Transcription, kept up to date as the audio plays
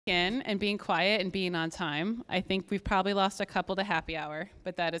In and being quiet and being on time. I think we've probably lost a couple to happy hour,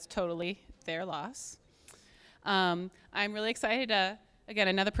 but that is totally their loss. I'm really excited to, again,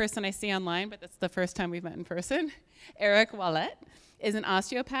 another person I see online, but that's the first time we've met in person. Erik Ouellet is an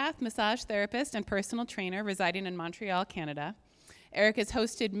osteopath, massage therapist, and personal trainer residing in Montreal, Canada. Erik has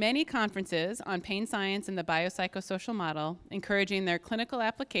hosted many conferences on pain science and the biopsychosocial model, encouraging their clinical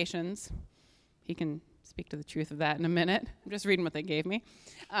applications. He can speak to the truth of that in a minute. I'm just reading what they gave me.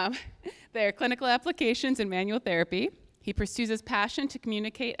 Their clinical applications in manual therapy. He pursues his passion to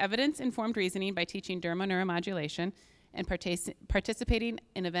communicate evidence-informed reasoning by teaching dermoneuromodulation and participating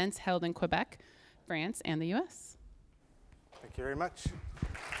in events held in Quebec, France, and the US. Thank you very much.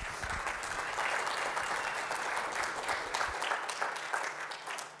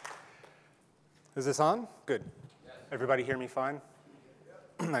 Is this on? Good. Yes. Everybody hear me fine?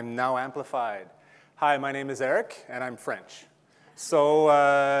 Yep. I'm now amplified. Hi, my name is Erik, and I'm French. So,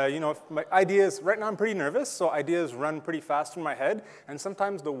 my ideas, right now I'm pretty nervous, so ideas run pretty fast in my head, and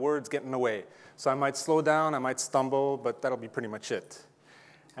sometimes the words get in the way. So I might slow down, I might stumble, but that'll be pretty much it.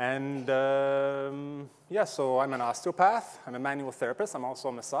 And so I'm an osteopath, I'm a manual therapist, I'm also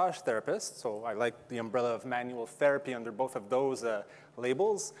a massage therapist, so I like the umbrella of manual therapy under both of those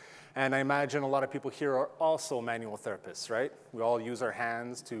labels. And I imagine a lot of people here are also manual therapists, right? We all use our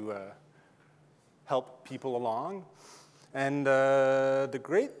hands to help people along. And the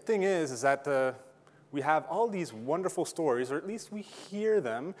great thing is that we have all these wonderful stories, or at least we hear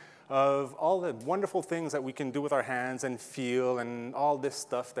them, of all the wonderful things that we can do with our hands and feel and all this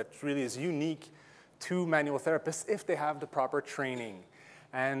stuff that really is unique to manual therapists if they have the proper training.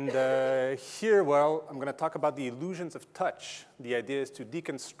 And here, well, I'm going to talk about the illusions of touch. The idea is to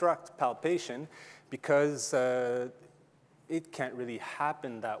deconstruct palpation because it can't really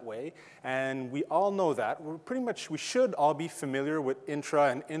happen that way. And we all know that. We should all be familiar with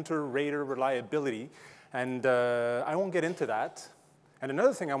intra and inter-rater reliability. And I won't get into that. And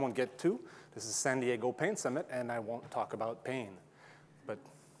another thing I won't get to, this is San Diego Pain Summit, and I won't talk about pain. But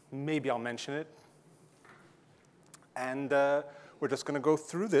maybe I'll mention it. And we're just going to go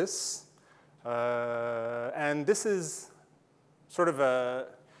through this. And this is sort of a,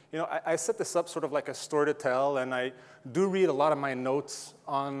 I set this up sort of like a story to tell, and I do read a lot of my notes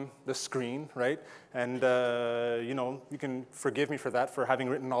on the screen, right? And, you can forgive me for that, for having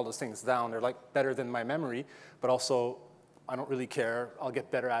written all those things down. They're like better than my memory, but also I don't really care. I'll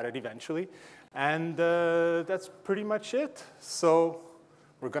get better at it eventually. And that's pretty much it. So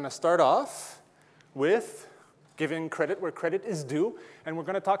we're going to start off with giving credit where credit is due, and we're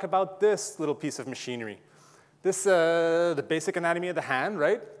going to talk about this little piece of machinery. This, the basic anatomy of the hand,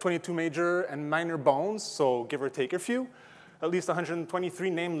 right? 22 major and minor bones, so give or take a few. At least 123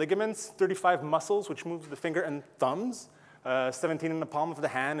 named ligaments, 35 muscles, which moves the finger and thumbs, 17 in the palm of the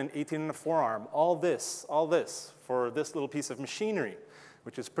hand, and 18 in the forearm. All this for this little piece of machinery,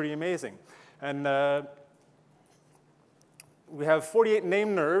 which is pretty amazing. And we have 48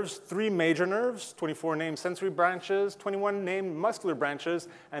 named nerves, 3 major nerves, 24 named sensory branches, 21 named muscular branches,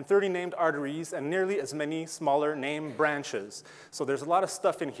 and 30 named arteries, and nearly as many smaller named branches. So there's a lot of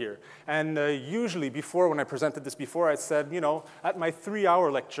stuff in here. And usually before, when I presented this before, I said, at my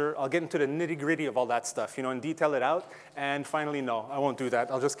 3-hour lecture, I'll get into the nitty-gritty of all that stuff, and detail it out. And finally, no, I won't do that.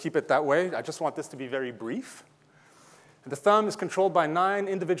 I'll just keep it that way. I just want this to be very brief. The thumb is controlled by 9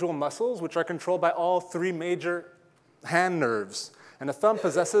 individual muscles, which are controlled by all 3 major hand nerves, and the thumb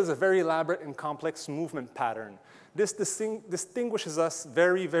possesses a very elaborate and complex movement pattern. This distinguishes us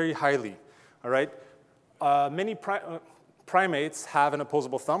very, very highly, all right? Many primates have an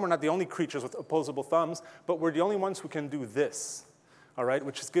opposable thumb. We're not the only creatures with opposable thumbs, but we're the only ones who can do this, all right?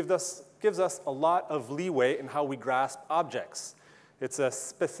 Which gives us a lot of leeway in how we grasp objects. It's a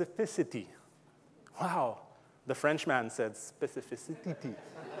specificity. Wow, the Frenchman said specificity.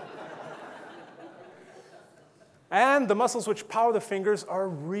 And the muscles which power the fingers are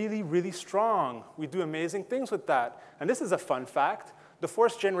really, really strong. We do amazing things with that. And this is a fun fact. The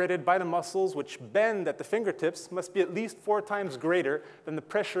force generated by the muscles which bend at the fingertips must be at least 4 times greater than the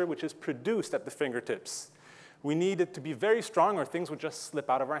pressure which is produced at the fingertips. We need it to be very strong or things would just slip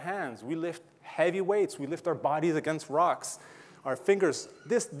out of our hands. We lift heavy weights. We lift our bodies against rocks. Our fingers,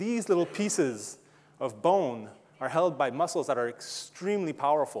 these little pieces of bone are held by muscles that are extremely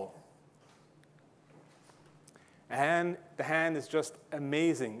powerful. And the hand is just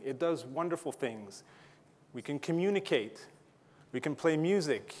amazing. It does wonderful things. We can communicate. We can play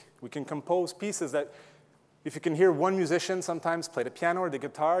music. We can compose pieces that, if you can hear one musician sometimes play the piano or the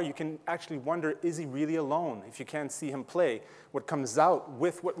guitar, you can actually wonder, is he really alone? If you can't see him play, what comes out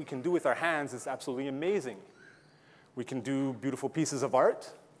with what we can do with our hands is absolutely amazing. We can do beautiful pieces of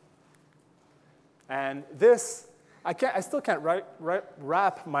art. And this, I still can't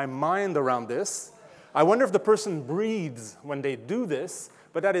wrap my mind around this. I wonder if the person breathes when they do this,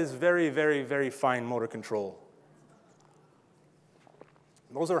 but that is very, very, very fine motor control.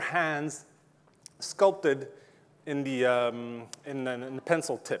 Those are hands sculpted in the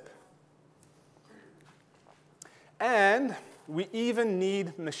pencil tip. And we even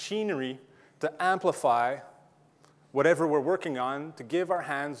need machinery to amplify whatever we're working on to give our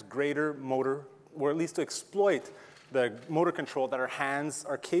hands greater motor, or at least to exploit the motor control that our hands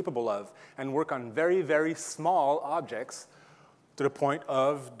are capable of and work on very, very small objects to the point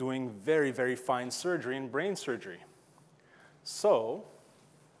of doing very, very fine surgery and brain surgery. So,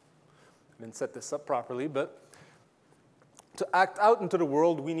 I didn't set this up properly, but to act out into the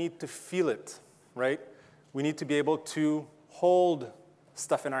world, we need to feel it, right? We need to be able to hold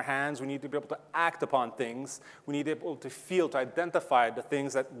stuff in our hands. We need to be able to act upon things. We need to be able to feel, to identify the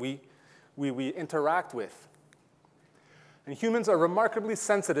things that we interact with. And humans are remarkably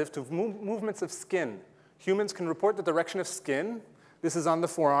sensitive to movements of skin. Humans can report the direction of skin. This is on the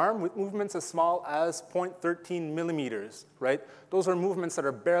forearm with movements as small as 0.13 millimeters, right? Those are movements that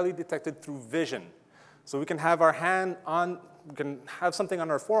are barely detected through vision. So we can have our hand on, we can have something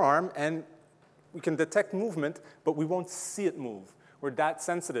on our forearm, and we can detect movement, but we won't see it move. We're that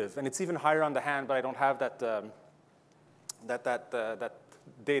sensitive, and it's even higher on the hand, but I don't have that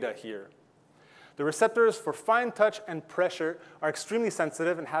data here. The receptors for fine touch and pressure are extremely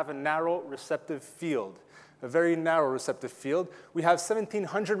sensitive and have a narrow receptive field, a very narrow receptive field. We have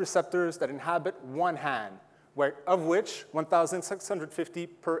 1,700 receptors that inhabit one hand, of which 1,650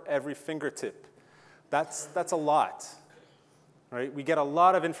 per every fingertip. That's a lot, right? We get a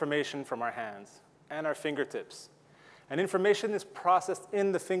lot of information from our hands and our fingertips. And information is processed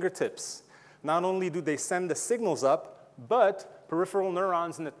in the fingertips. Not only do they send the signals up, but peripheral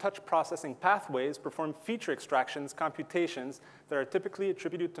neurons in the touch processing pathways perform feature extractions, computations that are typically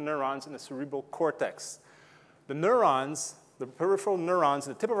attributed to neurons in the cerebral cortex. The neurons, the peripheral neurons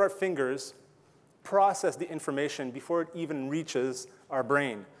at the tip of our fingers, process the information before it even reaches our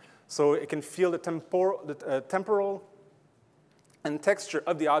brain. So it can feel the temporal and texture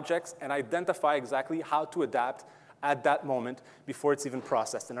of the objects and identify exactly how to adapt at that moment before it's even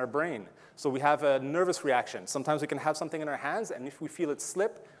processed in our brain. So we have a nervous reaction. Sometimes we can have something in our hands, and if we feel it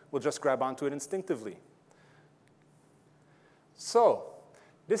slip, we'll just grab onto it instinctively. So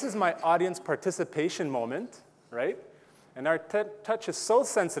this is my audience participation moment, right? And our touch is so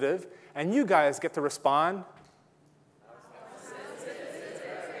sensitive, and you guys get to respond.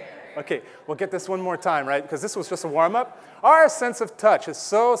 Okay, we'll get this one more time, right? Because this was just a warm-up. Our sense of touch is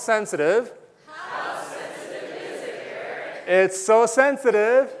so sensitive. How sensitive is it, Erik? It's so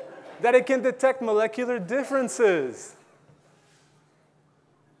sensitive that it can detect molecular differences.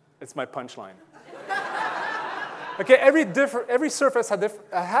 It's my punchline. Okay, every surface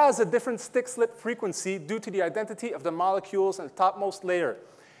has a different stick-slip frequency due to the identity of the molecules in the topmost layer.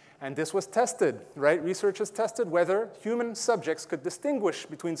 And this was tested, right? Researchers tested whether human subjects could distinguish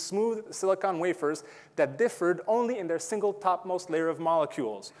between smooth silicon wafers that differed only in their single topmost layer of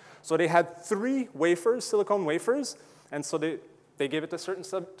molecules. So they had 3 wafers, silicon wafers, and so they gave it to certain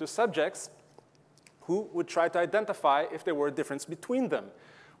subjects who would try to identify if there were a difference between them.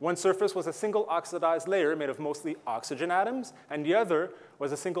 One surface was a single oxidized layer made of mostly oxygen atoms, and the other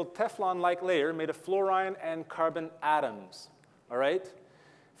was a single Teflon-like layer made of fluorine and carbon atoms, all right?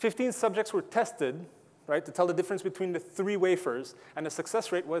 15 subjects were tested, right, to tell the difference between the 3 wafers, and the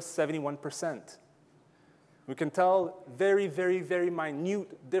success rate was 71%. We can tell very, very, very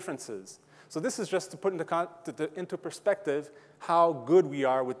minute differences. So this is just to put into perspective how good we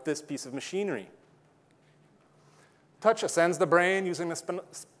are with this piece of machinery. Touch ascends the brain using the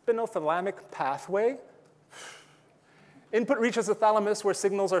spinothalamic pathway. Input reaches the thalamus, where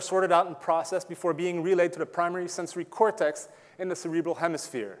signals are sorted out and processed before being relayed to the primary sensory cortex in the cerebral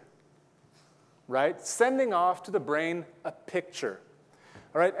hemisphere, right? Sending off to the brain a picture.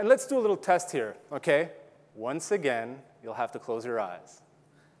 All right, and let's do a little test here, okay? Once again, you'll have to close your eyes,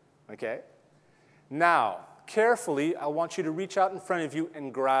 okay? Now, carefully, I want you to reach out in front of you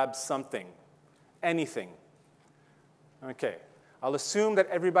and grab something, anything. Okay, I'll assume that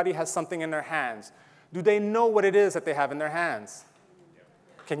everybody has something in their hands. Do they know what it is that they have in their hands?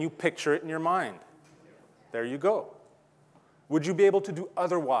 Can you picture it in your mind? There you go. Would you be able to do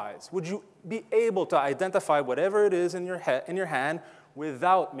otherwise? Would you be able to identify whatever it is in your hand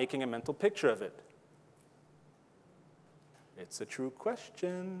without making a mental picture of it? It's a true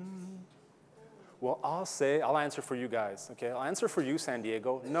question. Well, I'll answer for you guys, okay? I'll answer for you, San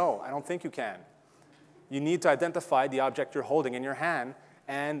Diego. No, I don't think you can. You need to identify the object you're holding in your hand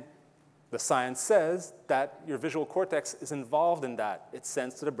and The science says that your visual cortex is involved in that. It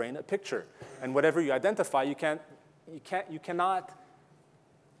sends to the brain a picture. And whatever you identify, you cannot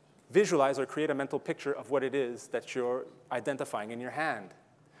visualize or create a mental picture of what it is that you're identifying in your hand,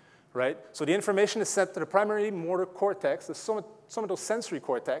 right? So the information is sent to the primary motor cortex, the somatosensory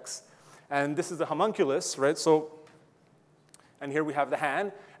cortex, and this is the homunculus, right? So, and here we have the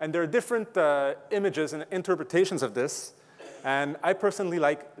hand, and there are different images and interpretations of this, and I personally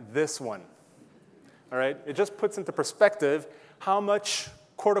like this one, all right? It just puts into perspective how much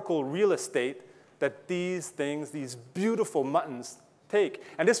cortical real estate that these things, these beautiful muttons, take.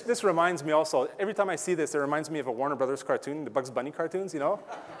 And this reminds me also, every time I see this, it reminds me of a Warner Brothers cartoon, the Bugs Bunny cartoons, you know?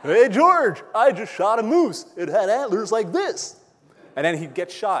 Hey, George, I just shot a moose. It had antlers like this. And then he'd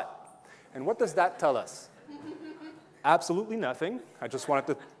get shot. And what does that tell us? Absolutely nothing. I just wanted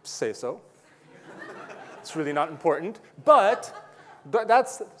to say so. It's really not important. But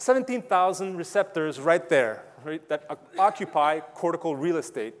that's 17,000 receptors right there, right, that occupy cortical real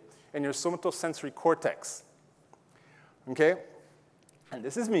estate in your somatosensory cortex. Okay? And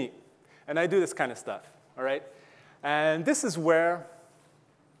this is me. And I do this kind of stuff, all right? And this is where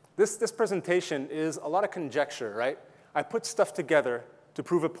this presentation is a lot of conjecture, right? I put stuff together to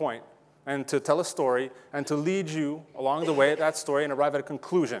prove a point and to tell a story and to lead you along the way at that story and arrive at a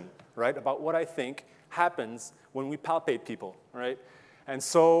conclusion, right, about what I think happens when we palpate people, right? And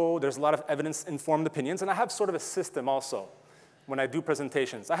so there's a lot of evidence-informed opinions, and I have sort of a system also when I do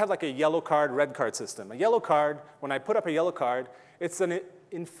presentations. I have like a yellow card, red card system. A yellow card, when I put up a yellow card, it's an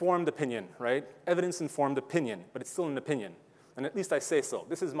informed opinion, right? Evidence-informed opinion, but it's still an opinion. And at least I say so.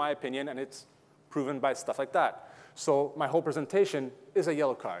 This is my opinion, and it's proven by stuff like that. So my whole presentation is a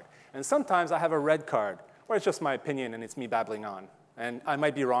yellow card. And sometimes I have a red card, where it's just my opinion, and it's me babbling on. And I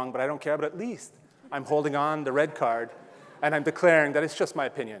might be wrong, but I don't care, but at least I'm holding on the red card, and I'm declaring that it's just my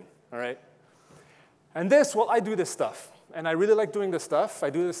opinion, all right? And this, well, I do this stuff. And I really like doing this stuff. I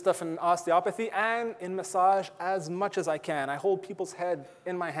do this stuff in osteopathy and in massage as much as I can. I hold people's head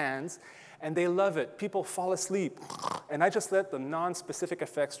in my hands, and they love it. People fall asleep. And I just let the non-specific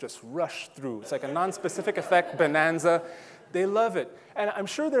effects just rush through. It's like a non-specific effect bonanza. They love it. And I'm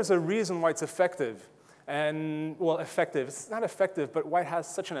sure there's a reason why it's effective. And, well, effective. It's not effective, but why it has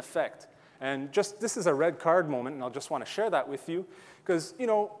such an effect. And just, this is a red card moment, and I'll just want to share that with you. Because, you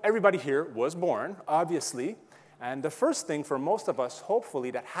know, everybody here was born, obviously. And the first thing for most of us, hopefully,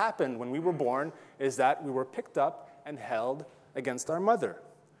 that happened when we were born is that we were picked up and held against our mother.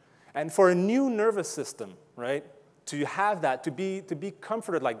 And for a new nervous system, right, to have that, to be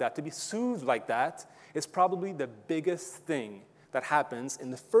comforted like that, to be soothed like that, is probably the biggest thing that happens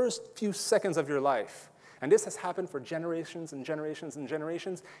in the first few seconds of your life. And this has happened for generations and generations and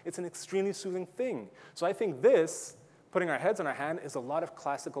generations. It's an extremely soothing thing. So I think this, putting our heads on our hand, is a lot of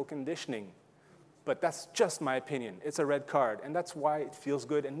classical conditioning. But that's just my opinion. It's a red card, and that's why it feels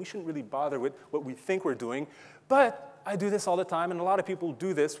good, and we shouldn't really bother with what we think we're doing. But I do this all the time, and a lot of people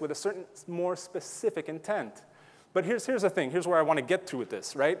do this with a certain more specific intent. But here's the thing. Here's where I want to get to with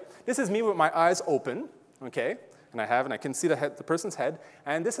this, right? This is me with my eyes open, okay? And I can see the person's head,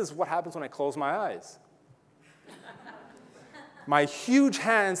 and this is what happens when I close my eyes. My huge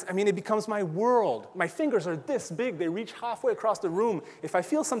hands, I mean, it becomes my world. My fingers are this big. They reach halfway across the room. If I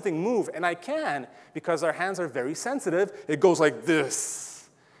feel something move, and I can, because our hands are very sensitive, it goes like this.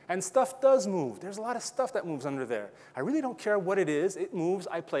 And stuff does move. There's a lot of stuff that moves under there. I really don't care what it is. It moves.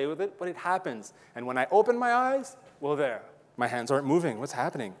 I play with it, but it happens. And when I open my eyes, well, there. My hands aren't moving. What's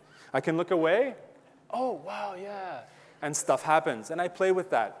happening? I can look away. Oh, wow, yeah. And stuff happens, and I play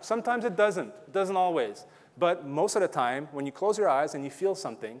with that. Sometimes it doesn't. It doesn't always. But most of the time, when you close your eyes and you feel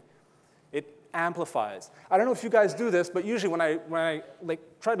something, it amplifies. I don't know if you guys do this, but usually when I like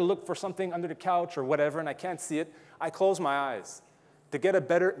try to look for something under the couch or whatever and I can't see it, I close my eyes to get a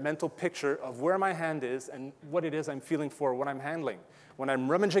better mental picture of where my hand is and what it is I'm feeling for, what I'm handling. When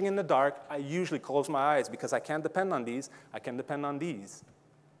I'm rummaging in the dark, I usually close my eyes because I can't depend on these. I can depend on these,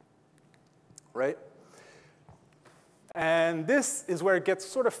 right? And this is where it gets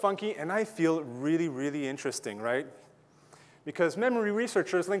sort of funky, and I feel really, really interesting, right? Because memory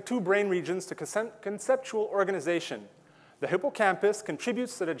researchers link two brain regions to conceptual organization. The hippocampus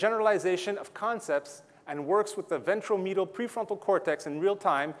contributes to the generalization of concepts and works with the ventromedial prefrontal cortex in real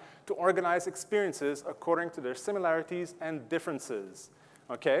time to organize experiences according to their similarities and differences,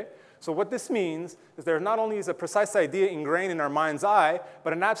 okay? So what this means is there not only is a precise idea ingrained in our mind's eye,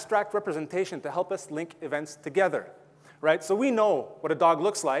 but an abstract representation to help us link events together. Right? So we know what a dog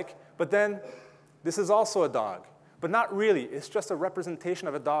looks like, but then this is also a dog. But not really. It's just a representation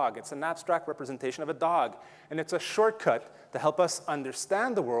of a dog. It's an abstract representation of a dog. And it's a shortcut to help us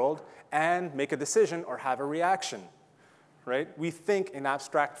understand the world and make a decision or have a reaction, right? We think in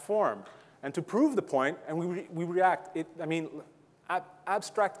abstract form. And to prove the point, and we react.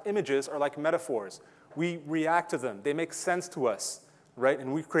 Abstract images are like metaphors. We react to them. They make sense to us, right?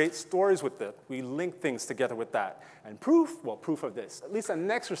 And we create stories with them. We link things together with that. And proof, well, proof of this. At least an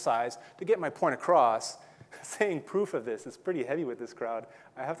exercise to get my point across. Saying proof of this is pretty heavy with this crowd.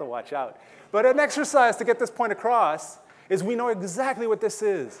 I have to watch out. But an exercise to get this point across is we know exactly what this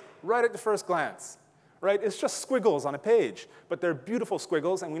is, right at the first glance, right? It's just squiggles on a page, but they're beautiful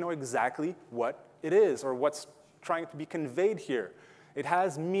squiggles, and we know exactly what it is or what's trying to be conveyed here. It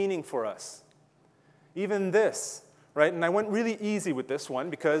has meaning for us. Even this, right? And I went really easy with this one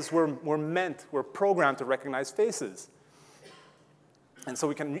because we're programmed to recognize faces. And so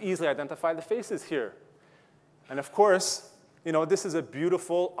we can easily identify the faces here. And of course, this is a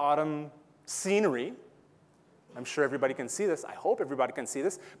beautiful autumn scenery. I'm sure everybody can see this. I hope everybody can see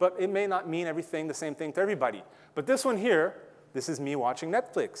this. But it may not mean the same thing to everybody. But this one here, this is me watching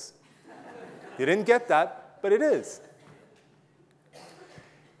Netflix. You didn't get that, but it is.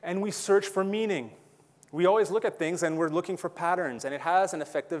 And we search for meaning. We always look at things and we're looking for patterns, and it has an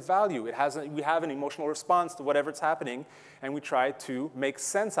effective value. We have an emotional response to whatever's happening, and we try to make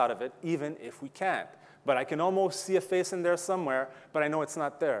sense out of it, even if we can't. But I can almost see a face in there somewhere, but I know it's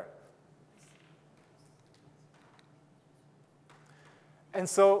not there. And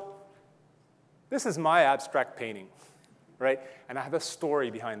so this is my abstract painting, right? And I have a story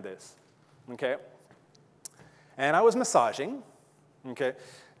behind this, okay? And I was massaging, okay?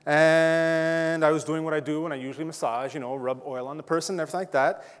 And I was doing what I do when I usually massage, rub oil on the person and everything like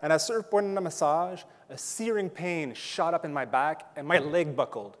that. And at a certain point in the massage, a searing pain shot up in my back, and my leg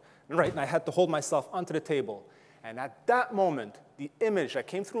buckled. Right, and I had to hold myself onto the table. And at that moment, the image that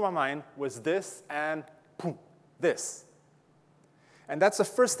came through my mind was this and boom, this. And that's the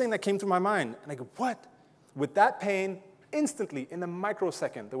first thing that came through my mind. And I go, what? With that pain, instantly, in a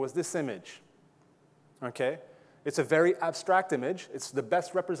microsecond, there was this image. Okay? It's a very abstract image. It's the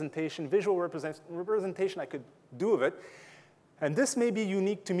best representation, visual representation I could do of it. And this may be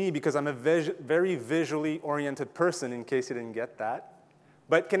unique to me because I'm a very visually oriented person, in case you didn't get that.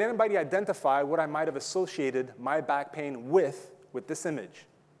 But can anybody identify what I might have associated my back pain with this image?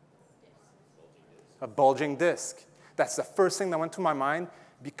 A bulging disc. That's the first thing that went to my mind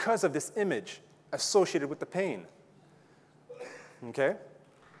because of this image associated with the pain. Okay?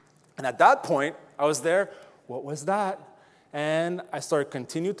 And at that point, I was there, what was that? And I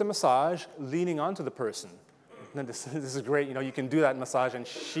continued to massage, leaning onto the person. And this is great, you can do that in massage, and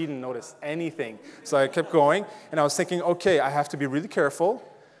she didn't notice anything. So I kept going, and I was thinking, okay, I have to be really careful.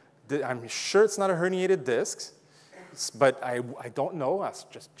 I'm sure it's not a herniated disc, but I don't know. I'll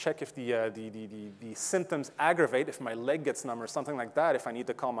just check if the symptoms aggravate, if my leg gets numb or something like that, if I need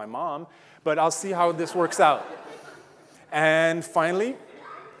to call my mom. But I'll see how this works out. And finally,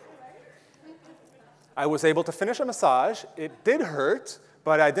 I was able to finish a massage. It did hurt,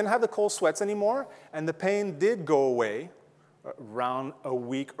 but I didn't have the cold sweats anymore, and the pain did go away around a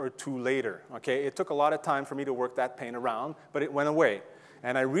week or two later. Okay? It took a lot of time for me to work that pain around, but it went away.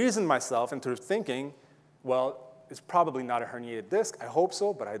 And I reasoned myself into thinking, well, it's probably not a herniated disc. I hope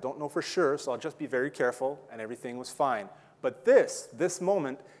so, but I don't know for sure, so I'll just be very careful, and everything was fine. But this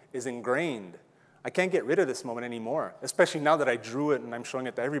moment is ingrained. I can't get rid of this moment anymore, especially now that I drew it and I'm showing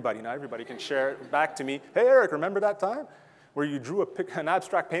it to everybody. Now everybody can share it back to me. Hey, Eric, remember that time where you drew an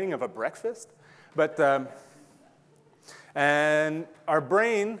abstract painting of a breakfast? But, and our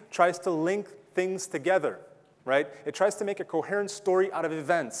brain tries to link things together, right? It tries to make a coherent story out of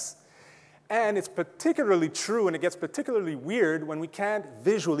events. And it's particularly true, and it gets particularly weird when we can't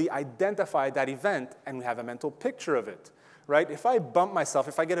visually identify that event and we have a mental picture of it, right? If I bump myself,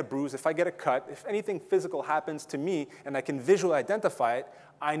 if I get a bruise, if I get a cut, if anything physical happens to me and I can visually identify it,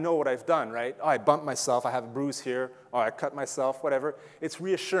 I know what I've done, right? Oh, I bumped myself, I have a bruise here, or I cut myself, whatever. It's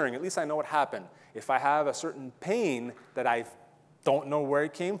reassuring. At least I know what happened. If I have a certain pain that I don't know where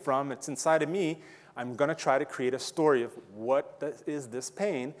it came from, it's inside of me, I'm going to try to create a story of what is this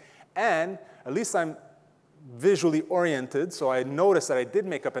pain. And at least I'm visually oriented, so I noticed that I did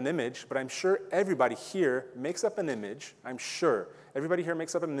make up an image, but I'm sure everybody here makes up an image. I'm sure. Everybody here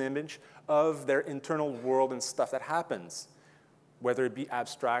makes up an image of their internal world and stuff that happens, whether it be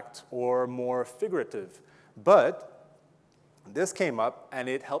abstract or more figurative. But this came up, and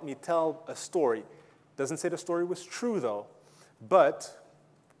it helped me tell a story. Doesn't say the story was true, though, but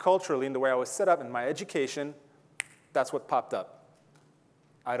culturally, in the way I was set up in my education, that's what popped up.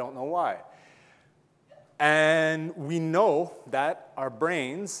 I don't know why. And we know that our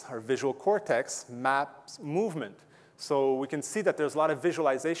brains, our visual cortex, maps movement. So we can see that there's a lot of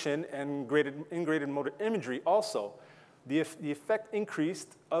visualization and integrated motor imagery also. The effect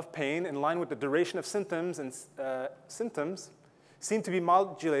increased of pain in line with the duration of symptoms seem to be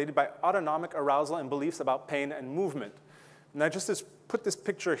modulated by autonomic arousal and beliefs about pain and movement. And I just put this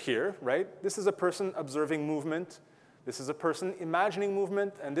picture here, right? This is a person observing movement. This is a person imagining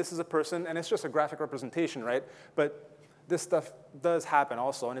movement, and this is a person, and it's just a graphic representation, right? But this stuff does happen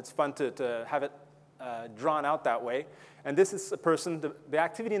also, and it's fun to have it drawn out that way. And this is a person, the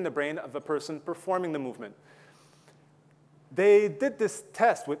activity in the brain of a person performing the movement. They did this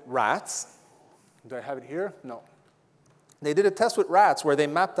test with rats. Do I have it here? No. They did a test with rats where they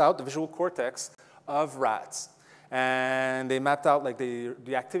mapped out the visual cortex of rats. And they mapped out like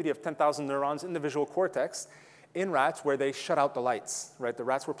the activity of 10,000 neurons in the visual cortex in rats where they shut out the lights, right? The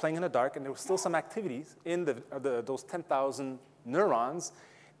rats were playing in the dark, and there was still some activities in those 10,000 neurons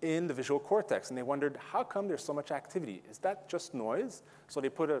in the visual cortex. And they wondered, how come there's so much activity? Is that just noise? So they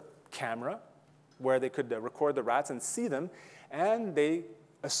put a camera where they could record the rats and see them, and they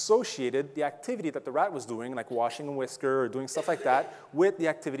associated the activity that the rat was doing, like washing a whisker or doing stuff like that, with the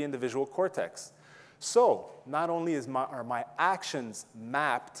activity in the visual cortex. So not only are my actions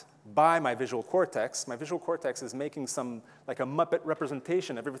mapped by my visual cortex is making some, like a Muppet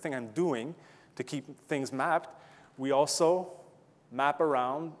representation of everything I'm doing to keep things mapped. We also map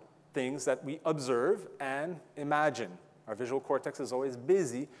around things that we observe and imagine. Our visual cortex is always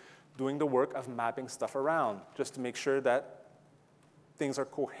busy doing the work of mapping stuff around, just to make sure that things are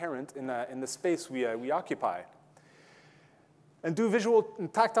coherent in the space we occupy. And do visual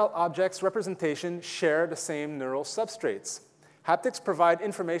and tactile objects representation share the same neural substrates? Haptics provide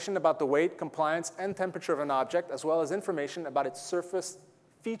information about the weight, compliance, and temperature of an object, as well as information about its surface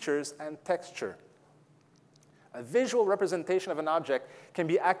features and texture. A visual representation of an object can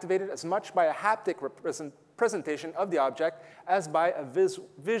be activated as much by a haptic presentation of the object as by a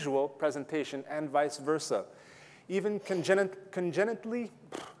visual presentation, and vice versa. Even congenitally,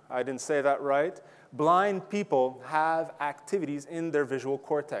 I didn't say that right, blind people have activities in their visual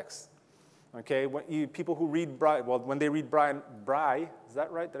cortex. Okay, people who read Braille, well, when they read Braille, is that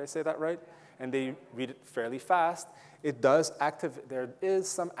right? Did I say that right? And they read it fairly fast, there is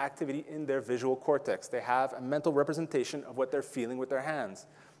some activity in their visual cortex. They have a mental representation of what they're feeling with their hands.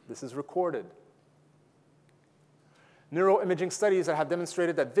 This is recorded. Neuroimaging studies that have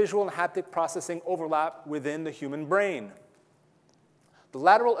demonstrated that visual and haptic processing overlap within the human brain. The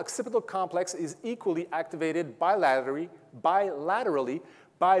lateral occipital complex is equally activated bilaterally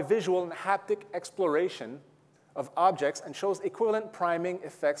by visual and haptic exploration of objects and shows equivalent priming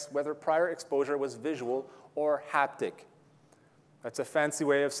effects whether prior exposure was visual or haptic. That's a fancy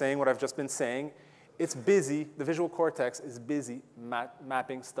way of saying what I've just been saying. It's busy, the visual cortex is busy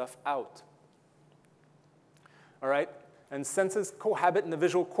mapping stuff out. All right? And senses cohabit in the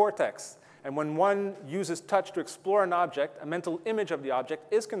visual cortex. And when one uses touch to explore an object, a mental image of the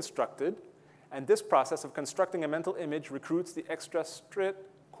object is constructed. And this process of constructing a mental image recruits the extrastriate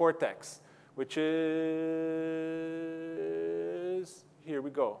cortex, which is, here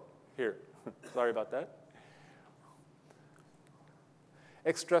we go, here. Sorry about that.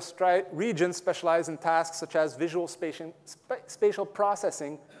 Extrastriate regions specialize in tasks such as visual spatial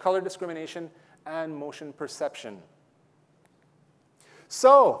processing, color discrimination, and motion perception.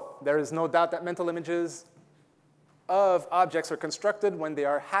 So there is no doubt that mental images of objects are constructed when they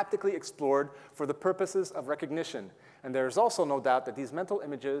are haptically explored for the purposes of recognition. And there is also no doubt that these mental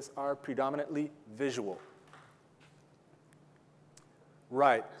images are predominantly visual.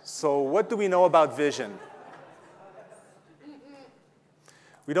 Right, so what do we know about vision?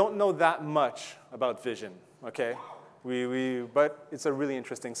 We don't know that much about vision, okay? But it's a really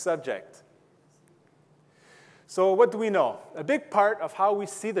interesting subject. So what do we know? A big part of how we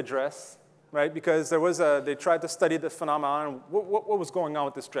see the dress, right? Because they tried to study this phenomenon, what was going on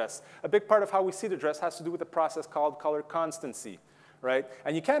with this dress. A big part of how we see the dress has to do with a process called color constancy, right?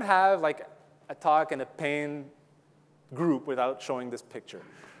 And you can't have like a talk and a pain group without showing this picture,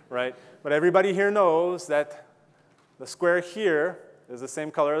 right? But everybody here knows that the square here is the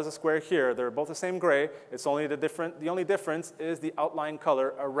same color as the square here. They're both the same gray. It's only the only difference is the outline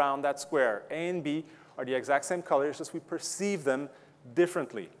color around that square. A and B are the exact same color, it's just we perceive them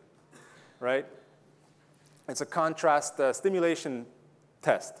differently, right? It's a contrast stimulation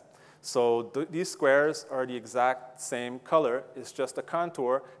test. So these squares are the exact same color. It's just a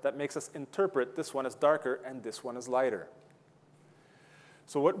contour that makes us interpret this one as darker and this one as lighter.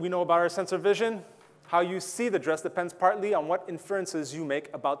 So what we know about our sense of vision, How you see the dress depends partly on what inferences you make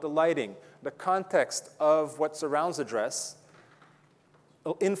about the lighting. The context of what surrounds the dress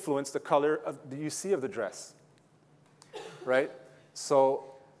will influence the color you see of the dress, right? So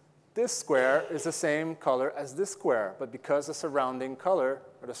this square is the same color as this square, but because the surrounding color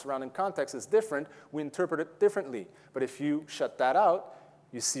or the surrounding context is different, we interpret it differently. But if you shut that out,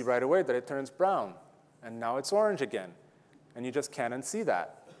 you see right away that it turns brown, and now it's orange again, and you just can't unsee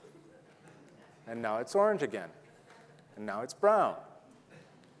that. And now it's orange again, and now it's brown.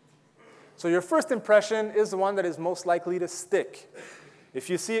 So your first impression is the one that is most likely to stick. If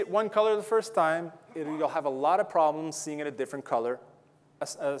you see it one color the first time, you'll have a lot of problems seeing it a different color.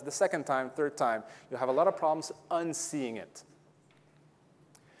 As the second time, third time, you'll have a lot of problems unseeing it.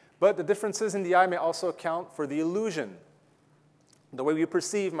 But the differences in the eye may also account for the illusion. The way we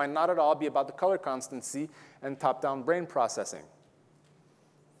perceive might not at all be about the color constancy and top-down brain processing.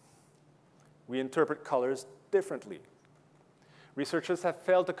 We interpret colors differently. Researchers have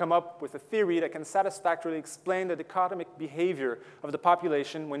failed to come up with a theory that can satisfactorily explain the dichotomic behavior of the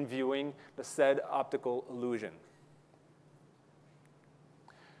population when viewing the said optical illusion.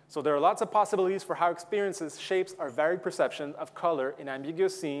 So there are lots of possibilities for how experiences shapes our varied perception of color in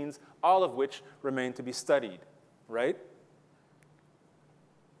ambiguous scenes, all of which remain to be studied, right?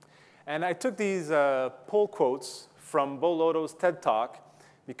 And I took these pull quotes from Bo Lodo's TED Talk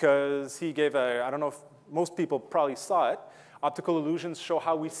because he gave I don't know if most people probably saw it. Optical illusions show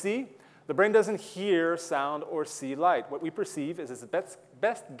how we see. The brain doesn't hear sound or see light. What we perceive is its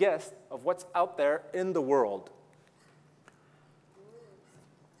best guess of what's out there in the world.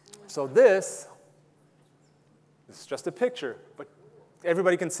 So this is just a picture, but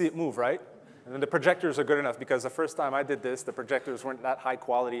everybody can see it move, right? And then the projectors are good enough because the first time I did this, the projectors weren't that high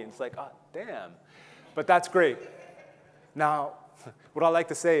quality, and it's like, oh, damn. But that's great. Now, what I like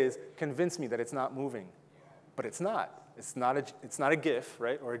to say is, convince me that it's not moving. But it's not. It's not a GIF,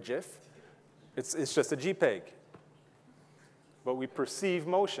 right, or a GIF. It's just a JPEG. But we perceive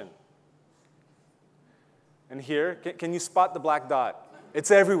motion. And here, can you spot the black dot? It's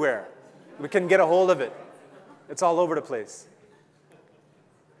everywhere. We can get a hold of it. It's all over the place.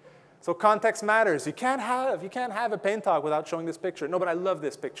 So context matters. You can't have a pain talk without showing this picture. No, but I love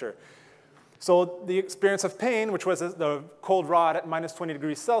this picture. So the experience of pain, which was the cold rod at minus 20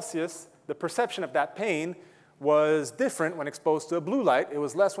 degrees Celsius, the perception of that pain was different when exposed to a blue light. It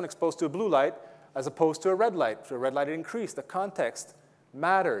was less when exposed to a blue light as opposed to a red light. So a red light increased. The context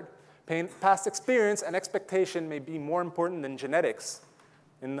mattered. Past experience and expectation may be more important than genetics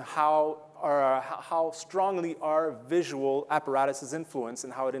in how strongly our visual apparatus is influenced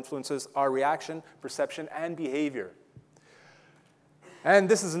and how it influences our reaction, perception, and behavior. And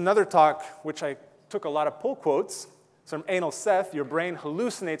this is another talk which I took a lot of pull quotes. From Anal Seth, your brain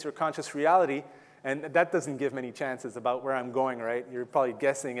hallucinates your conscious reality, and that doesn't give many chances about where I'm going, right? You're probably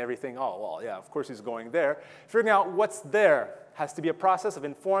guessing everything. Oh, well, yeah, of course he's going there. Figuring out what's there has to be a process of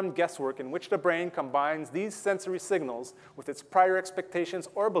informed guesswork in which the brain combines these sensory signals with its prior expectations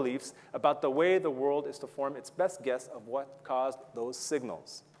or beliefs about the way the world is to form its best guess of what caused those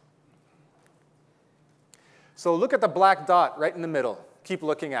signals. So look at the black dot right in the middle. Keep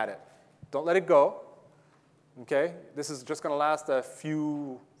looking at it. Don't let it go. Okay? This is just going to last a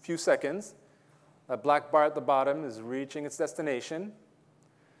few seconds. That black bar at the bottom is reaching its destination.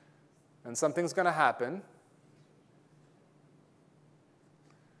 And something's going to happen.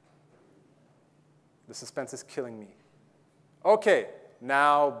 The suspense is killing me. Okay,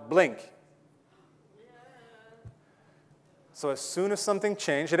 now blink. So as soon as something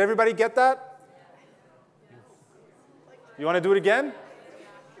changed, did everybody get that? You want to do it again?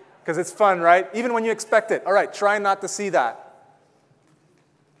 Because it's fun, right? Even when you expect it. All right, try not to see that.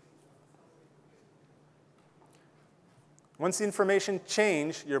 Once the information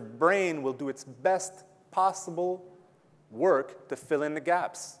changed, your brain will do its best possible work to fill in the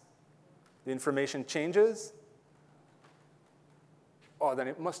gaps. The information changes. Oh, then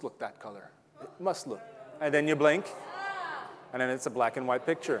it must look that color. It must look. And then you blink, and then it's a black and white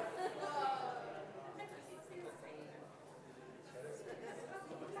picture.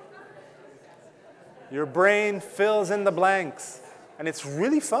 Your brain fills in the blanks, and it's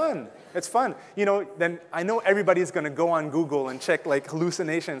really fun. It's fun. You know, then I know everybody's going to go on Google and check like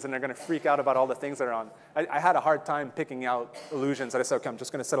hallucinations, and they're going to freak out about all the things that are on. I had a hard time picking out illusions. I said, okay, I'm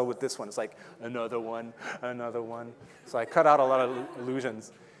just going to settle with this one. It's like, another one, another one. So I cut out a lot of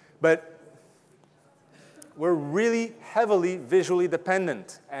illusions. But we're really heavily visually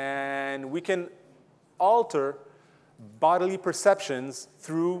dependent, and we can alter bodily perceptions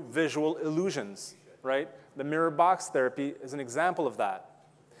through visual illusions. Right? The mirror box therapy is an example of that.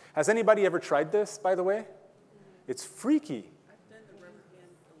 Has anybody ever tried this, by the way? It's freaky. I've done the rubber hand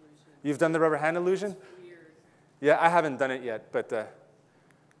illusion. You've done the rubber hand illusion? Weird. Yeah, I haven't done it yet,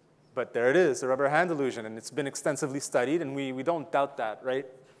 but there it is, the rubber hand illusion, and it's been extensively studied, and we don't doubt that, right?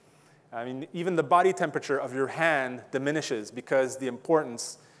 I mean, even the body temperature of your hand diminishes because the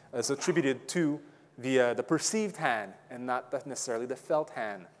importance is attributed to the perceived hand and not necessarily the felt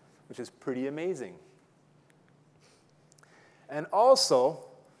hand, which is pretty amazing. And also,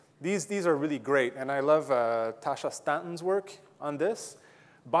 these are really great, and I love Tasha Stanton's work on this.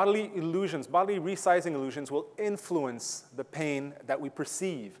 Bodily illusions, bodily resizing illusions will influence the pain that we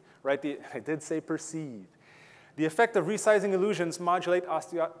perceive, right? I did say perceive. The effect of resizing illusions modulate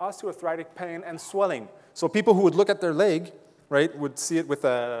osteoarthritic pain and swelling. So people who would look at their leg, right, would see it with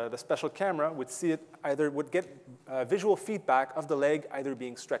the special camera, would see it would get visual feedback of the leg either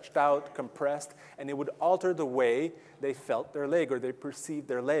being stretched out, compressed, and it would alter the way they felt their leg or they perceived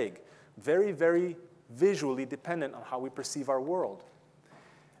their leg. Very, very visually dependent on how we perceive our world.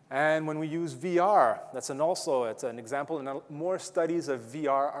 And when we use VR, it's an example, and more studies of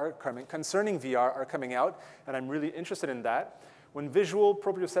VR are coming, concerning VR are coming out, and I'm really interested in that. When visual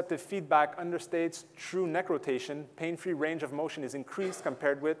proprioceptive feedback understates true neck rotation, pain-free range of motion is increased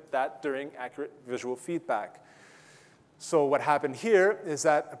compared with that during accurate visual feedback. So what happened here is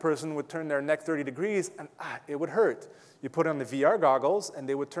that a person would turn their neck 30 degrees, and it would hurt. You put on the VR goggles, and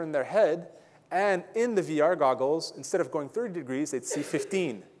they would turn their head, and in the VR goggles, instead of going 30 degrees, they'd see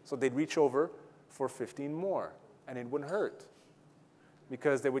 15. So they'd reach over for 15 more, and it wouldn't hurt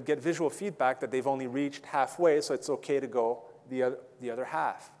because they would get visual feedback that they've only reached halfway, so it's okay to go the other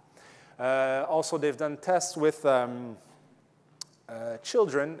half. Also, they've done tests with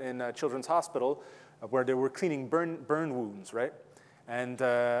children in a children's hospital where they were cleaning burn wounds, right? And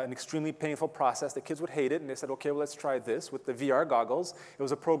an extremely painful process. The kids would hate it, and they said, okay, well, let's try this with the VR goggles. It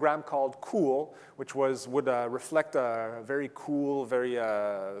was a program called Cool, which would reflect a very cool, very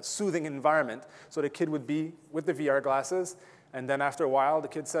soothing environment. So the kid would be with the VR glasses, and then after a while, the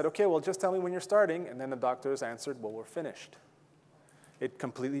kid said, okay, well, just tell me when you're starting. And then the doctors answered, well, we're finished. It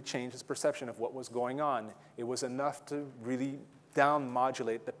completely changed his perception of what was going on. It was enough to really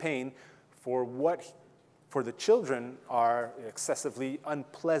down-modulate the pain for what for the children are excessively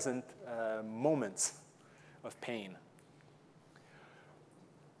unpleasant moments of pain.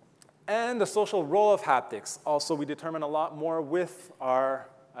 And the social role of haptics. Also, we determine a lot more with our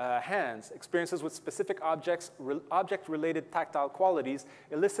hands. Experiences with specific objects, object-related tactile qualities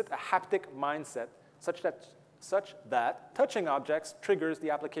elicit a haptic mindset such that touching objects triggers the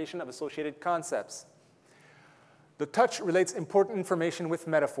application of associated concepts. The touch relates important information with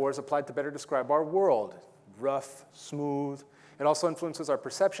metaphors applied to better describe our world. Rough, smooth. It also influences our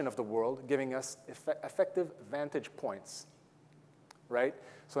perception of the world, giving us effective vantage points, right?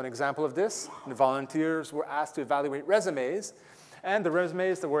 So an example of this, the volunteers were asked to evaluate resumes, and the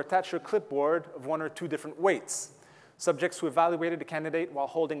resumes that were attached to a clipboard of 1 or 2 different weights. Subjects who evaluated a candidate while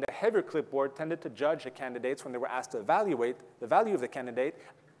holding the heavier clipboard tended to judge the candidates when they were asked to evaluate the value of the candidate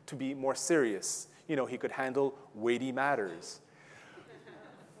to be more serious. You know, he could handle weighty matters.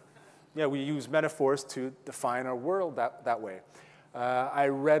 Yeah, we use metaphors to define our world that way. I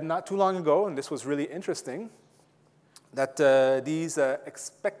read not too long ago, and this was really interesting, that these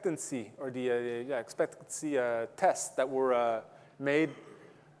expectancy or expectancy tests that were made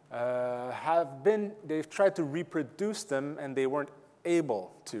they've tried to reproduce them and they weren't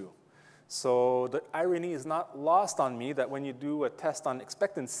able to. So the irony is not lost on me that when you do a test on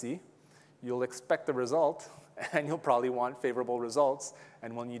expectancy, you'll expect the result and you'll probably want favorable results.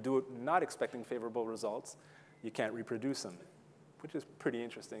 And when you do it not expecting favorable results, you can't reproduce them, which is pretty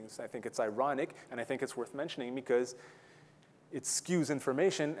interesting. So I think it's ironic, and I think it's worth mentioning because it skews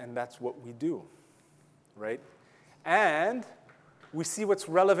information, and that's what we do, right? And we see what's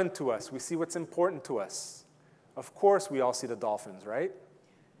relevant to us. We see what's important to us. Of course, we all see the dolphins, right?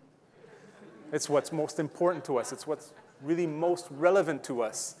 It's what's most important to us. It's what's really most relevant to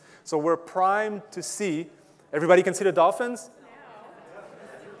us. So we're primed to see. Everybody can see the dolphins?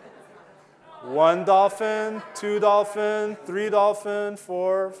 1 dolphin, 2 dolphin, 3 dolphin,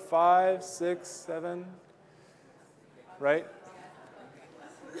 4, 5, 6, 7, right?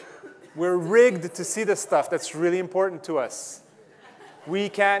 We're rigged to see the stuff that's really important to us. We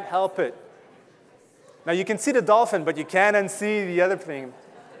can't help it. Now you can see the dolphin, but you can't unsee the other thing.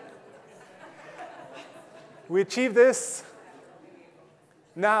 We achieve this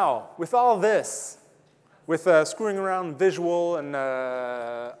now with all this. With screwing around visual and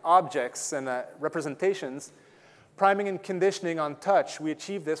objects and representations, priming and conditioning on touch, we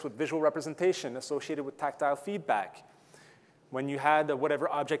achieve this with visual representation associated with tactile feedback. when you had whatever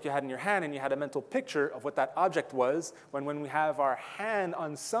object you had in your hand and you had a mental picture of what that object was, when we have our hand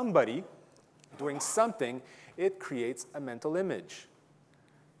on somebody doing something, it creates a mental image.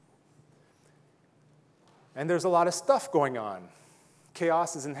 And there's a lot of stuff going on.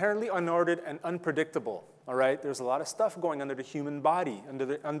 Chaos is inherently unordered and unpredictable. All right? There's a lot of stuff going under the human body, under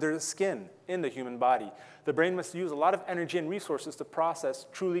the skin, in the human body. The brain must use a lot of energy and resources to process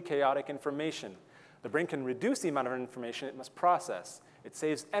truly chaotic information. The brain can reduce the amount of information it must process. It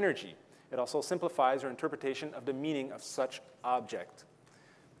saves energy. It also simplifies your interpretation of the meaning of such object.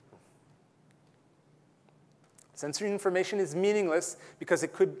 Sensory information is meaningless because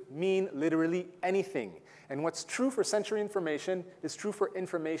it could mean literally anything. And what's true for sensory information is true for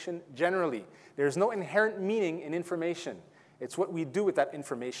information generally. There's no inherent meaning in information. It's what we do with that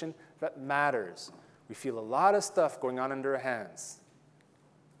information that matters. We feel a lot of stuff going on under our hands,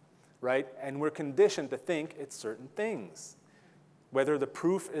 right? And we're conditioned to think it's certain things, whether the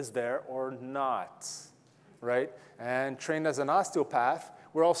proof is there or not, right? And trained as an osteopath,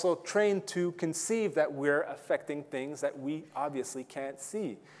 we're also trained to conceive that we're affecting things that we obviously can't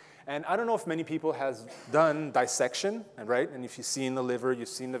see. And I don't know if many people has done dissection, right? And if you've seen the liver, you've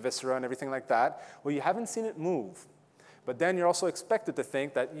seen the viscera and everything like that. Well, you haven't seen it move. But then you're also expected to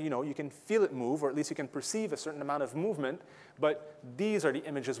think that, you know, you can feel it move, or at least you can perceive a certain amount of movement. But these are the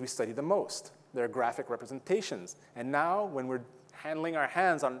images we study the most. They're graphic representations. And now, when we're handling our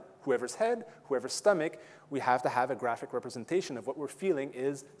hands on whoever's head, whoever's stomach, we have to have a graphic representation of what we're feeling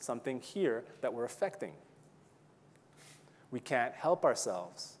is something here that we're affecting. We can't help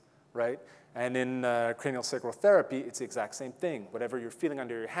ourselves, right? And in cranial sacral therapy, it's the exact same thing. Whatever you're feeling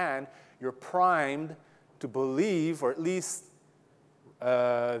under your hand, you're primed to believe, or at least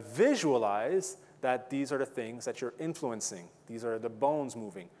visualize, that these are the things that you're influencing. These are the bones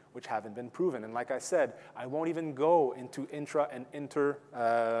moving, which haven't been proven. And like I said, I won't even go into intra and inter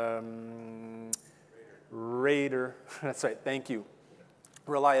rater. That's right, thank you.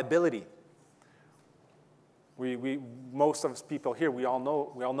 Reliability. Most of us people here, we all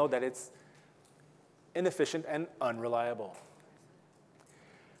know that it's inefficient and unreliable.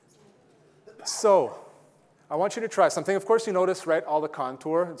 So, I want you to try something. Of course, you notice, right, all the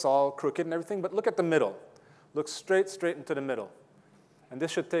contour, it's all crooked and everything, but look at the middle. Look straight into the middle. And this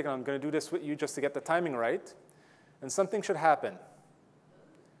should take, I'm going to do this with you just to get the timing right, and something should happen.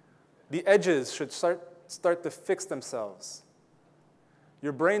 The edges should start to fix themselves.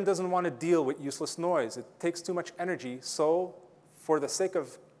 Your brain doesn't want to deal with useless noise. It takes too much energy, so for the sake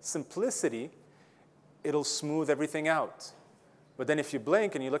of simplicity, it'll smooth everything out. But then if you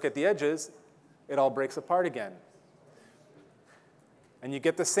blink and you look at the edges, it all breaks apart again. And you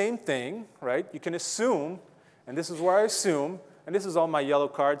get the same thing, right? You can assume, and this is where I assume, and this is all my yellow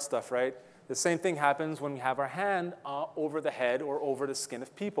card stuff, right? The same thing happens when we have our hand over the head or over the skin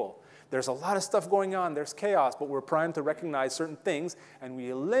of people. There's a lot of stuff going on, there's chaos, but we're primed to recognize certain things, and we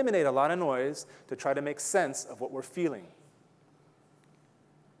eliminate a lot of noise to try to make sense of what we're feeling.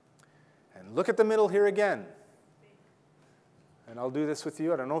 And look at the middle here again. And I'll do this with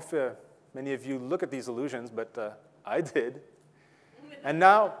you. I don't know if many of you look at these illusions, but I did. And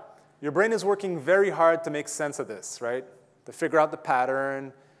now, your brain is working very hard to make sense of this, right? To figure out the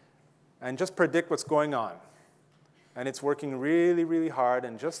pattern and just predict what's going on. And it's working really, really hard.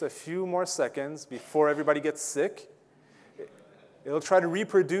 And just a few more seconds before everybody gets sick, it'll try to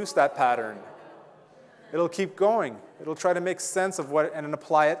reproduce that pattern. It'll keep going. It'll try to make sense of what and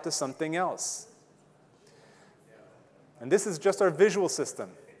apply it to something else. And this is just our visual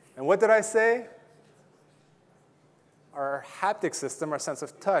system. And what did I say? Our haptic system, our sense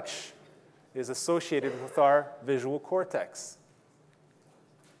of touch, is associated with our visual cortex.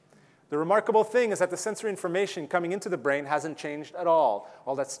 The remarkable thing is that the sensory information coming into the brain hasn't changed at all.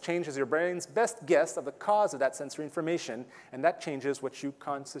 All that's changed is your brain's best guess of the cause of that sensory information, and that changes what you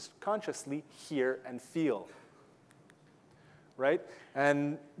consciously hear and feel. Right?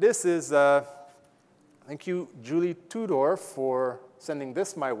 And this is, thank you, Julie Tudor, for sending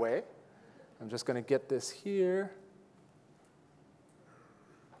this my way. I'm just going to get this here.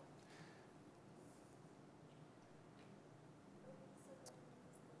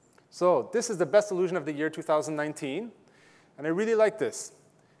 So this is the best illusion of the year 2019, and I really like this.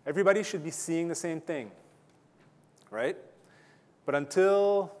 Everybody should be seeing the same thing, right? But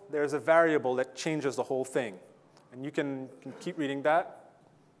until there's a variable that changes the whole thing, and you can keep reading that.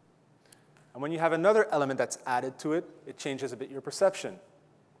 And when you have another element that's added to it, it changes a bit your perception.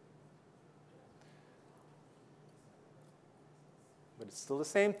 But it's still the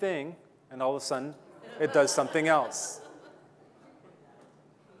same thing, and all of a sudden, it does something else.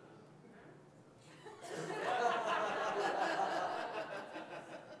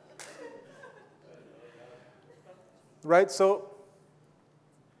 right? So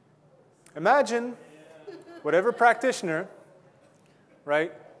imagine whatever practitioner,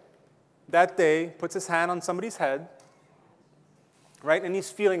 right, that day puts his hand on somebody's head, right, and he's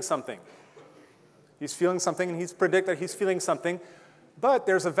feeling something. He's feeling something, and he's predict that he's feeling something, but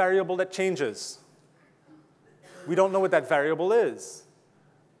there's a variable that changes. We don't know what that variable is.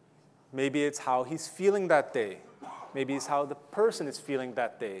 Maybe it's how he's feeling that day. Maybe it's how the person is feeling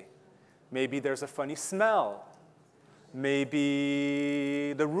that day. Maybe there's a funny smell.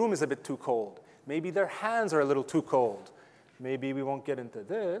 Maybe the room is a bit too cold. Maybe their hands are a little too cold. Maybe we won't get into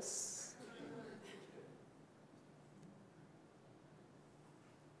this.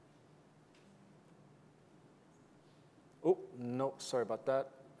 Oh, no, sorry about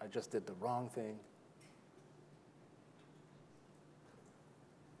that. I just did the wrong thing.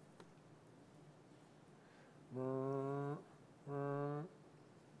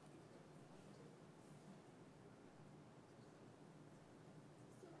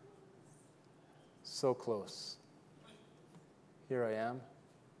 So close. Here I am.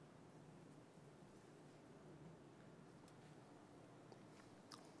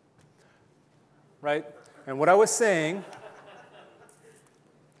 Right? And what I was saying,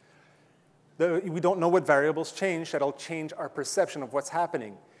 we don't know what variables change that'll change our perception of what's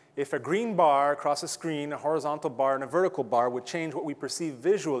happening. If a green bar across a screen, a horizontal bar, and a vertical bar would change what we perceive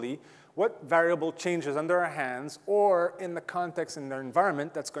visually, what variable changes under our hands or in the context in their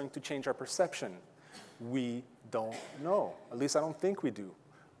environment that's going to change our perception? We don't know. At least I don't think we do.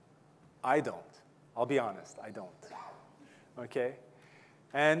 I don't. I'll be honest, I don't. Okay?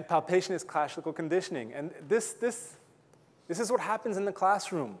 And palpation is classical conditioning. And this is what happens in the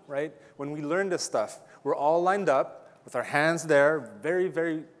classroom, right? When we learn this stuff, we're all lined up with our hands there, very,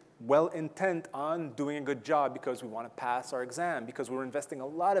 very well intent on doing a good job because we want to pass our exam, because we're investing a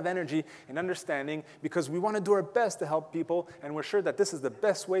lot of energy in understanding, because we want to do our best to help people, and we're sure that this is the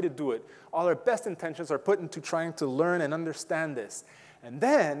best way to do it. All our best intentions are put into trying to learn and understand this. And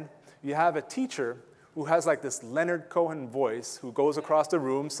then you have a teacher who has like this Leonard Cohen voice who goes across the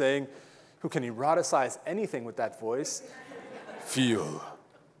room saying, who can eroticize anything with that voice. Feel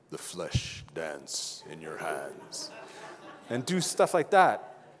the flesh dance in your hands. And do stuff like that.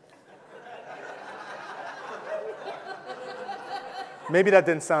 Maybe that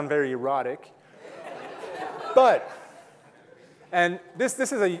didn't sound very erotic. But, and this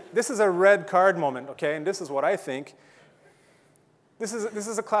is a red card moment, okay? And this is what I think. This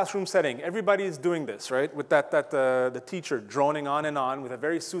is a classroom setting. Everybody is doing this, right? With the teacher droning on and on with a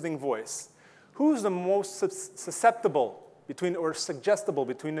very soothing voice. Who's the most susceptible or suggestible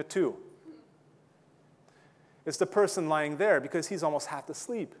between the two? It's the person lying there because he's almost half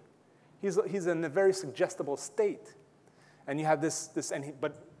asleep. He's in a very suggestible state. And you have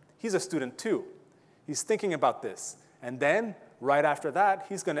but he's a student too. He's thinking about this. And then, right after that,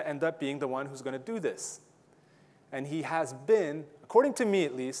 he's going to end up being the one who's going to do this. And he has been, according to me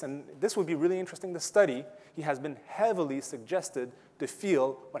at least, and this would be really interesting to study, he has been heavily suggested to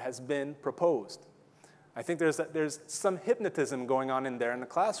feel what has been proposed. I think there's some hypnotism going on in there in the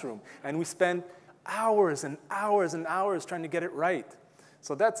classroom. And we spend hours and hours and hours trying to get it right.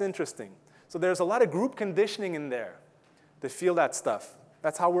 So that's interesting. So there's a lot of group conditioning in there to feel that stuff.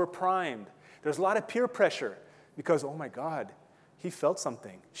 That's how we're primed. There's a lot of peer pressure because, oh my God, he felt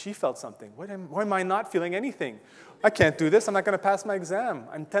something. She felt something. Why am I not feeling anything? I can't do this. I'm not going to pass my exam.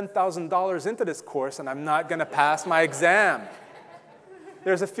 I'm $10,000 into this course, and I'm not going to pass my exam.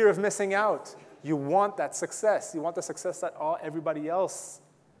 There's a fear of missing out. You want that success. You want the success that everybody else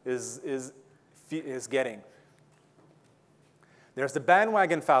is getting. There's the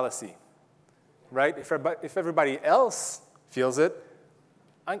bandwagon fallacy, right? If everybody else feels it,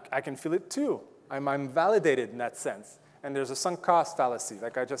 I can feel it too. I'm validated in that sense. And there's a sunk cost fallacy,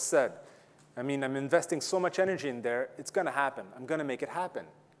 like I just said. I mean, I'm investing so much energy in there, it's going to happen. I'm going to make it happen.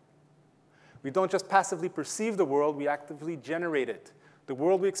 We don't just passively perceive the world, we actively generate it. The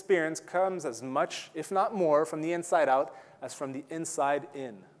world we experience comes as much, if not more, from the inside out as from the inside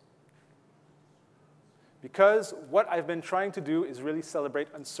in. Because what I've been trying to do is really celebrate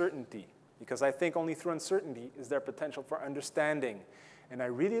uncertainty. Because I think only through uncertainty is there potential for understanding. And I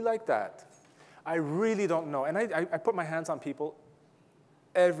really like that. I really don't know. And I put my hands on people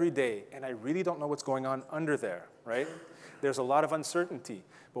every day, and I really don't know what's going on under there, right? There's a lot of uncertainty.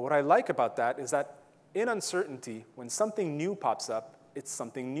 But what I like about that is that in uncertainty, when something new pops up, it's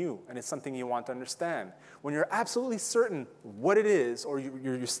something new, and it's something you want to understand. When you're absolutely certain what it is, or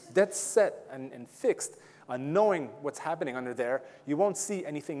you're dead set and fixed on knowing what's happening under there, you won't see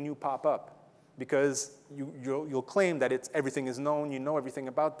anything new pop up because you'll claim that everything is known, you know everything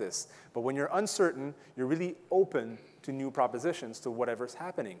about this. But when you're uncertain, you're really open to new propositions, to whatever's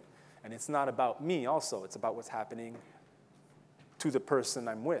happening. And it's not about me also, it's about what's happening to the person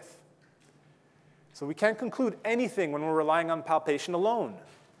I'm with. So we can't conclude anything when we're relying on palpation alone.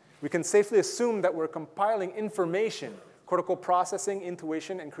 We can safely assume that we're compiling information. Cortical processing,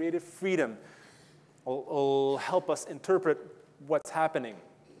 intuition, and creative freedom will help us interpret what's happening.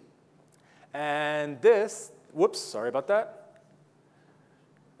 And this, whoops, sorry about that.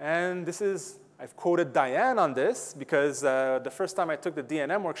 And this is, I've quoted Diane on this because the first time I took the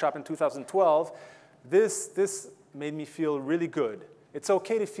DNM workshop in 2012, this made me feel really good. It's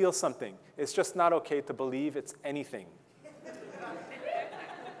okay to feel something. It's just not okay to believe it's anything.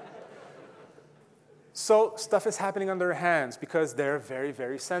 So stuff is happening under their hands because they're very,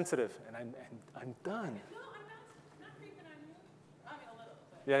 very sensitive. And I'm done. No, I'm not creeping on you. I mean,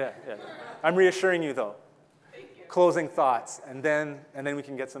 a little. Yeah. I'm reassuring you, though. Thank you. Closing thoughts, and then we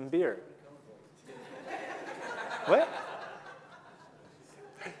can get some beer. What?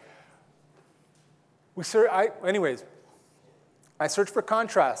 Anyways, I search for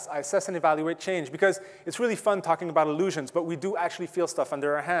contrast. I assess and evaluate change because it's really fun talking about illusions, but we do actually feel stuff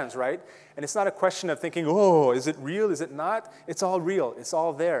under our hands, right? And it's not a question of thinking, oh, is it real? Is it not? It's all real. It's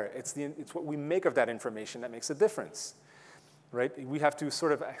all there. It's what we make of that information that makes a difference, right? We have to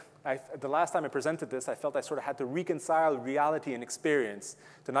sort of, the last time I presented this, I felt I sort of had to reconcile reality and experience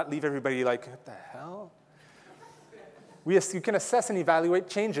to not leave everybody like, what the hell? You can assess and evaluate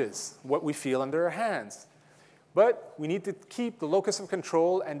changes, what we feel under our hands. But we need to keep the locus of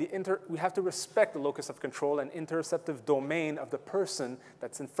control and we have to respect the locus of control and interoceptive domain of the person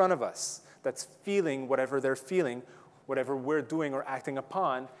that's in front of us, that's feeling whatever they're feeling, whatever we're doing or acting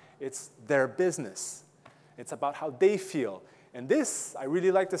upon. It's their business. It's about how they feel. And this, I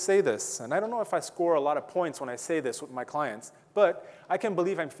really like to say this, and I don't know if I score a lot of points when I say this with my clients, but I can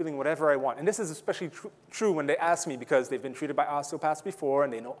believe I'm feeling whatever I want. And this is especially true when they ask me because they've been treated by osteopaths before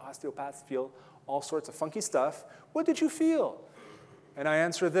and they know osteopaths feel all sorts of funky stuff. What did you feel? And I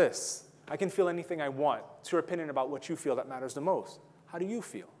answer this. I can feel anything I want. It's your opinion about what you feel that matters the most. How do you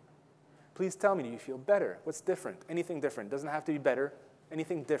feel? Please tell me, do you feel better? What's different? Anything different. Doesn't have to be better.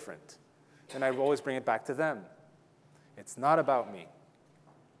 Anything different. And I always bring it back to them. It's not about me.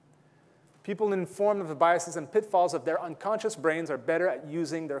 People informed of the biases and pitfalls of their unconscious brains are better at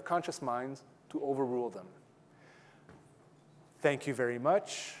using their conscious minds to overrule them. Thank you very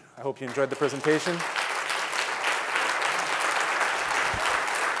much. I hope you enjoyed the presentation.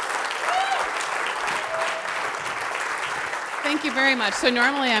 Thank you very much. So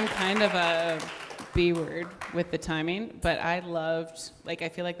normally I'm kind of a B word with the timing, but I loved, I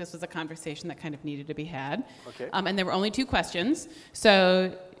feel like this was a conversation that kind of needed to be had. Okay. And there were only 2 questions.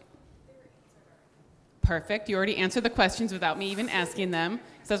 So perfect. You already answered the questions without me even asking them.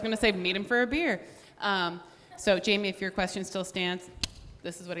 So I was going to say, meet him for a beer. So Jamie, if your question still stands,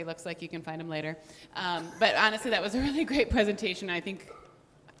 this is what he looks like. You can find him later. But honestly, that was a really great presentation. I think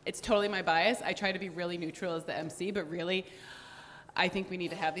it's totally my bias. I try to be really neutral as the MC, but really, I think we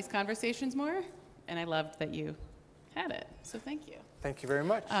need to have these conversations more. And I loved that you had it. So thank you. Thank you very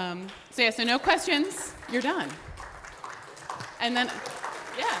much. So no questions. You're done. And then,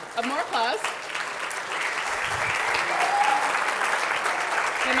 more applause.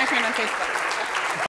 Get my friend on Facebook.